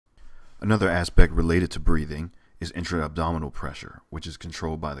Another aspect related to breathing is intra-abdominal pressure, which is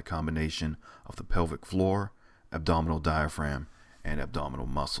controlled by the combination of the pelvic floor, abdominal diaphragm, and abdominal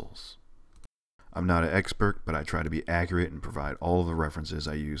muscles. I'm not an expert, but I try to be accurate and provide all of the references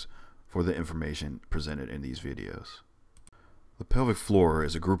I use for the information presented in these videos. The pelvic floor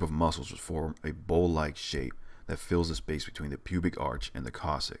is a group of muscles which form a bowl-like shape that fills the space between the pubic arch and the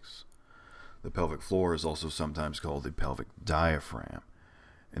coccyx. The pelvic floor is also sometimes called the pelvic diaphragm,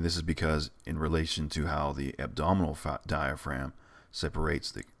 and this is because in relation to how the abdominal diaphragm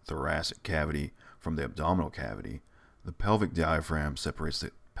separates the thoracic cavity from the abdominal cavity, the pelvic diaphragm separates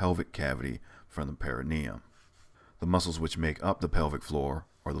the pelvic cavity from the perineum. The muscles which make up the pelvic floor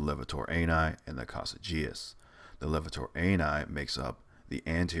are the levator ani and the coccygeus. The levator ani makes up the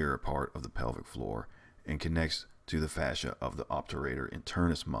anterior part of the pelvic floor and connects to the fascia of the obturator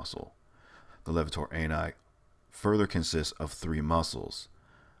internus muscle. The levator ani further consists of three muscles: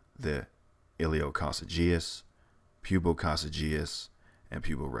 the iliococcygeus, pubococcygeus, and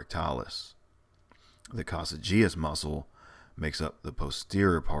puborectalis. The coccygeus muscle makes up the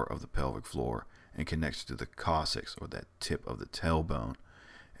posterior part of the pelvic floor and connects to the coccyx, or that tip of the tailbone,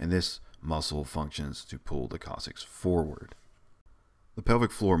 and this muscle functions to pull the coccyx forward. The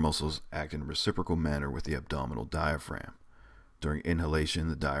pelvic floor muscles act in a reciprocal manner with the abdominal diaphragm. During inhalation,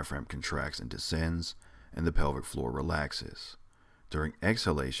 the diaphragm contracts and descends, and the pelvic floor relaxes. During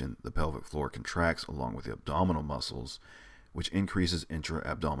exhalation, the pelvic floor contracts along with the abdominal muscles, which increases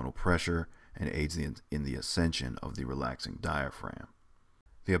intra-abdominal pressure and aids in the ascension of the relaxing diaphragm.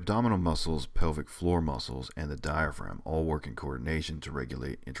 The abdominal muscles, pelvic floor muscles, and the diaphragm all work in coordination to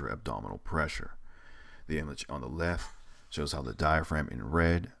regulate intra-abdominal pressure. The image on the left shows how the diaphragm in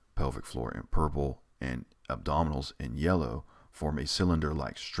red, pelvic floor in purple, and abdominals in yellow form a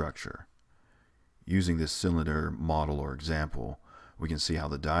cylinder-like structure. Using this cylinder model or example, we can see how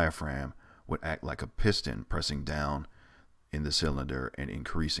the diaphragm would act like a piston pressing down in the cylinder and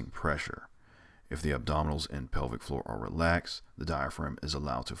increasing pressure. If the abdominals and pelvic floor are relaxed, the diaphragm is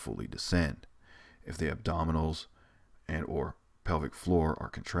allowed to fully descend. If the abdominals and or pelvic floor are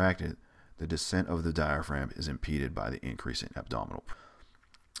contracted, the descent of the diaphragm is impeded by the increase in abdominal pressure.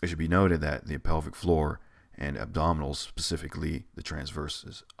 It should be noted that the pelvic floor and abdominals, specifically the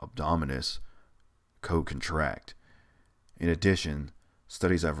transversus abdominis, co-contract. In addition,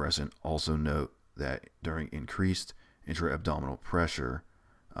 studies I've read also note that during increased intra-abdominal pressure,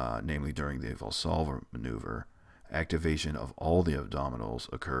 namely during the Valsalva maneuver, activation of all the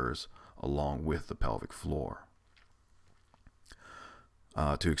abdominals occurs along with the pelvic floor.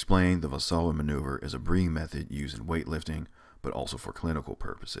 To explain, the Valsalva maneuver is a breathing method used in weightlifting, but also for clinical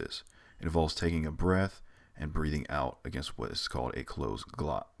purposes. It involves taking a breath and breathing out against what is called a closed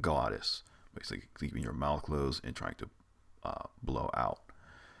glottis, basically keeping your mouth closed and trying to blow out.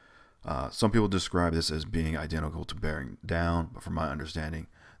 Some people describe this as being identical to bearing down, but from my understanding,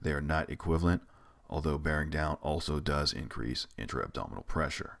 they are not equivalent, although bearing down also does increase intra-abdominal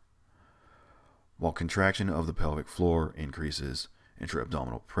pressure. While contraction of the pelvic floor increases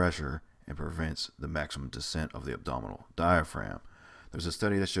intra-abdominal pressure and prevents the maximum descent of the abdominal diaphragm, there's a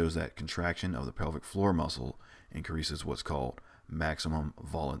study that shows that contraction of the pelvic floor muscle increases what's called maximum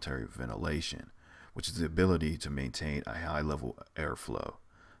voluntary ventilation, which is the ability to maintain a high level airflow,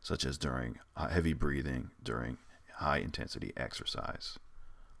 such as during heavy breathing during high intensity exercise.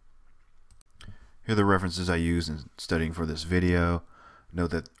 Here are the references I used in studying for this video. Note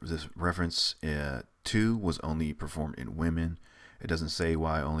that this reference 2 was only performed in women. It doesn't say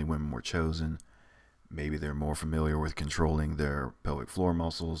why only women were chosen. Maybe they're more familiar with controlling their pelvic floor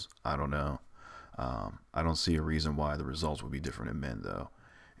muscles. I don't know. I don't see a reason why the results would be different in men though.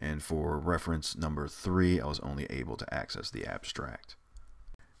 And for reference number 3, I was only able to access the abstract.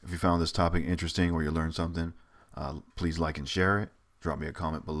 If you found this topic interesting or you learned something, please like and share it. Drop me a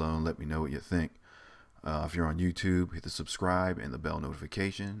comment below and let me know what you think. If you're on YouTube, hit the subscribe and the bell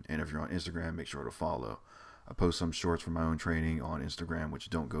notification. And if you're on Instagram, make sure to follow. I post some shorts for my own training on Instagram, which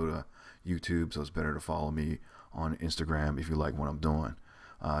don't go to YouTube, so it's better to follow me on Instagram if you like what I'm doing.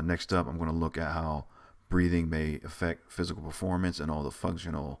 Next up, I'm going to look at how breathing may affect physical performance and all the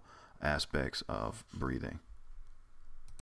functional aspects of breathing.